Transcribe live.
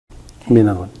Give me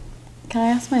another one. Can I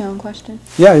ask my own question?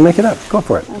 Yeah, you make it up. Go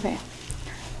for it. Okay.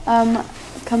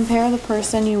 Compare the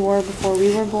person you were before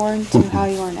we were born to how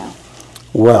you are now.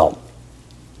 Well,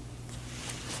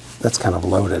 that's kind of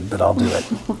loaded, but I'll do it.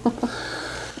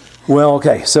 Well,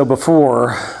 okay, so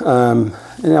before, and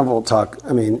I won't talk,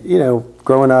 I mean, you know,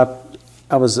 growing up,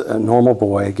 I was a normal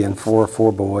boy, again, four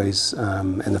boys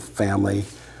in the family,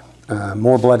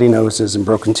 more bloody noses and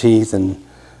broken teeth and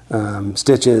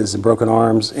stitches and broken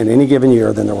arms in any given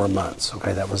year than there were months.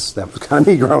 Okay, that was kind of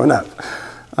me growing up.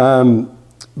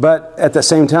 But at the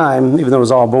same time, even though I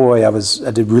was all boy, I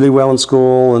did really well in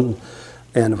school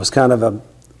and was kind of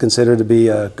considered to be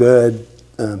a good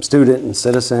student and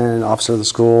citizen, officer of the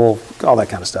school, all that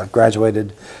kind of stuff.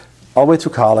 Graduated all the way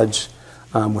through college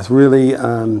with really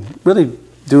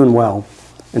doing well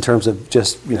in terms of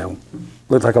just, you know,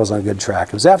 looked like I was on a good track.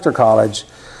 It was after college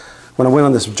when I went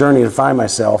on this journey to find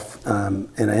myself, and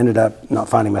I ended up not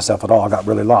finding myself at all. I got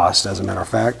really lost, as a matter of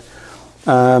fact.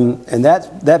 And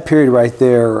that period right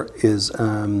there is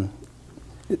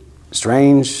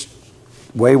strange,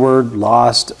 wayward,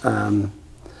 lost, and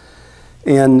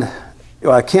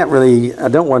well, I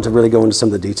don't want to really go into some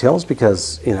of the details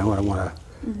because, you know, I don't want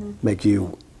to make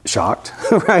you shocked,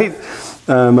 right?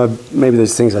 Maybe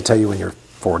there's things I tell you when you're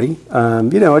 40.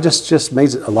 You know, I just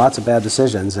made lots of bad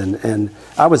decisions, and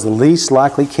I was the least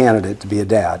likely candidate to be a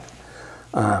dad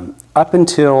up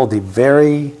until the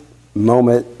very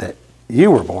moment that you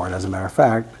were born, as a matter of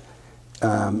fact.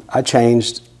 I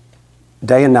changed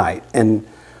day and night, and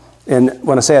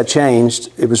when I say I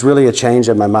changed, it was really a change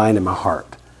in my mind and my heart.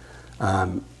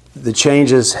 The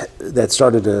changes that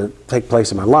started to take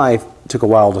place in my life took a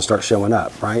while to start showing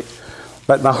up, right?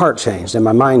 But my heart changed and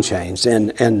my mind changed,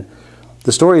 and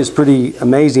the story is pretty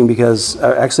amazing because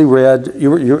I actually read, it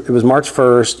was March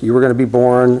 1st, you were going to be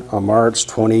born on March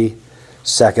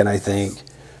 22nd, I think.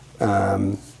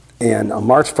 And on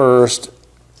March 1st,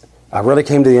 I really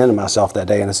came to the end of myself that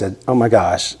day and I said, oh my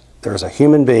gosh, there's a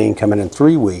human being coming in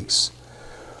 3 weeks,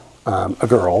 a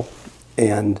girl,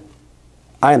 and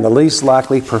I am the least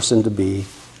likely person to be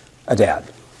a dad.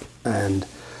 And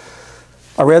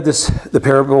I read the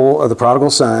parable of the prodigal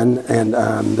son, and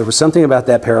there was something about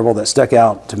that parable that stuck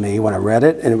out to me when I read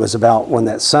it, and it was about when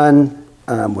that son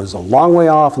was a long way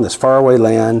off in this faraway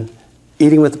land,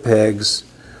 eating with the pigs,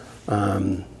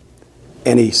 and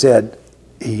he said,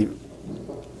 he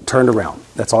turned around.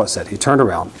 That's all it said. He turned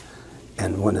around,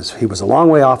 and when he was a long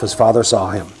way off, his father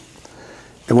saw him.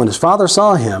 And when his father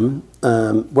saw him,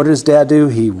 what did his dad do?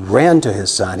 He ran to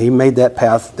his son. He made that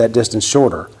path, that distance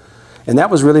shorter. And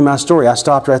that was really my story. I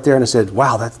stopped right there and I said,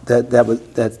 wow,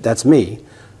 that's me.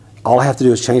 All I have to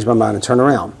do is change my mind and turn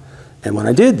around. And when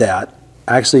I did that,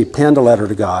 I actually penned a letter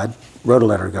to God, wrote a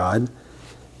letter to God,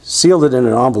 sealed it in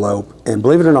an envelope, and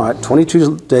believe it or not,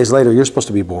 22 days later, you're supposed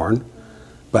to be born.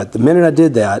 But the minute I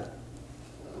did that,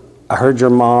 I heard your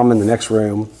mom in the next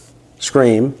room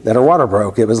scream that her water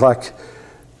broke. It was like,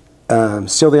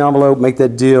 seal the envelope, make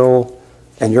that deal,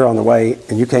 and you're on the way,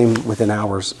 and you came within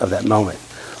hours of that moment.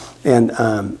 And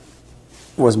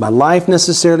was my life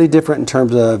necessarily different in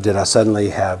terms of, did I suddenly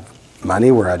have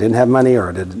money where I didn't have money,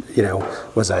 or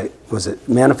was it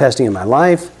manifesting in my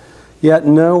life? Yet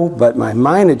no, but my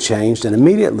mind had changed, and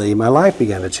immediately my life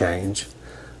began to change.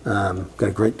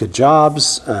 Got good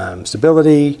jobs,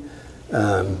 stability,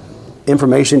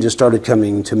 information just started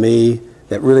coming to me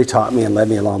that really taught me and led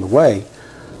me along the way.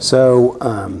 So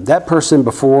that person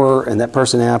before and that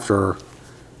person after,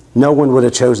 no one would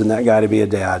have chosen that guy to be a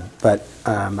dad. But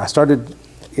I started,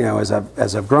 you know, as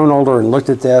I've grown older and looked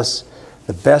at this,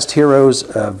 the best heroes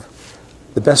of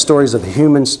the best stories of the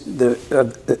humans,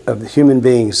 of the human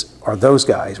beings are those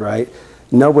guys, right?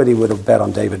 Nobody would have bet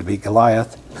on David to beat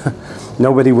Goliath.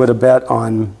 Nobody would have bet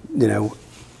on, you know,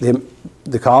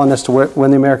 the colonists to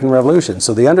win the American Revolution.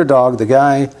 So the underdog, the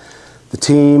guy, the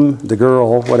team, the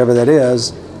girl, whatever that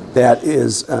is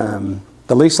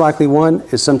the least likely one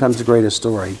is sometimes the greatest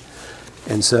story.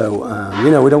 And so,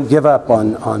 you know, we don't give up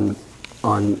on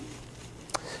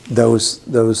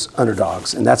those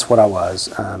underdogs, and that's what I was.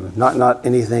 Not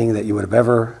anything that you would have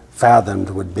ever fathomed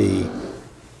would be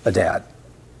a dad.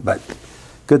 But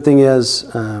good thing is,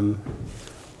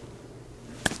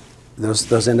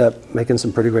 those end up making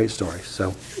some pretty great stories.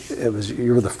 So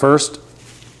you were the first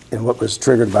in what was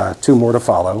triggered by two more to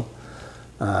follow,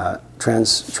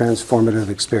 transformative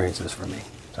experiences for me.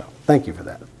 So thank you for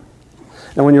that.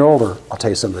 And when you're older, I'll tell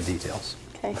you some of the details.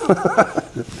 Okay.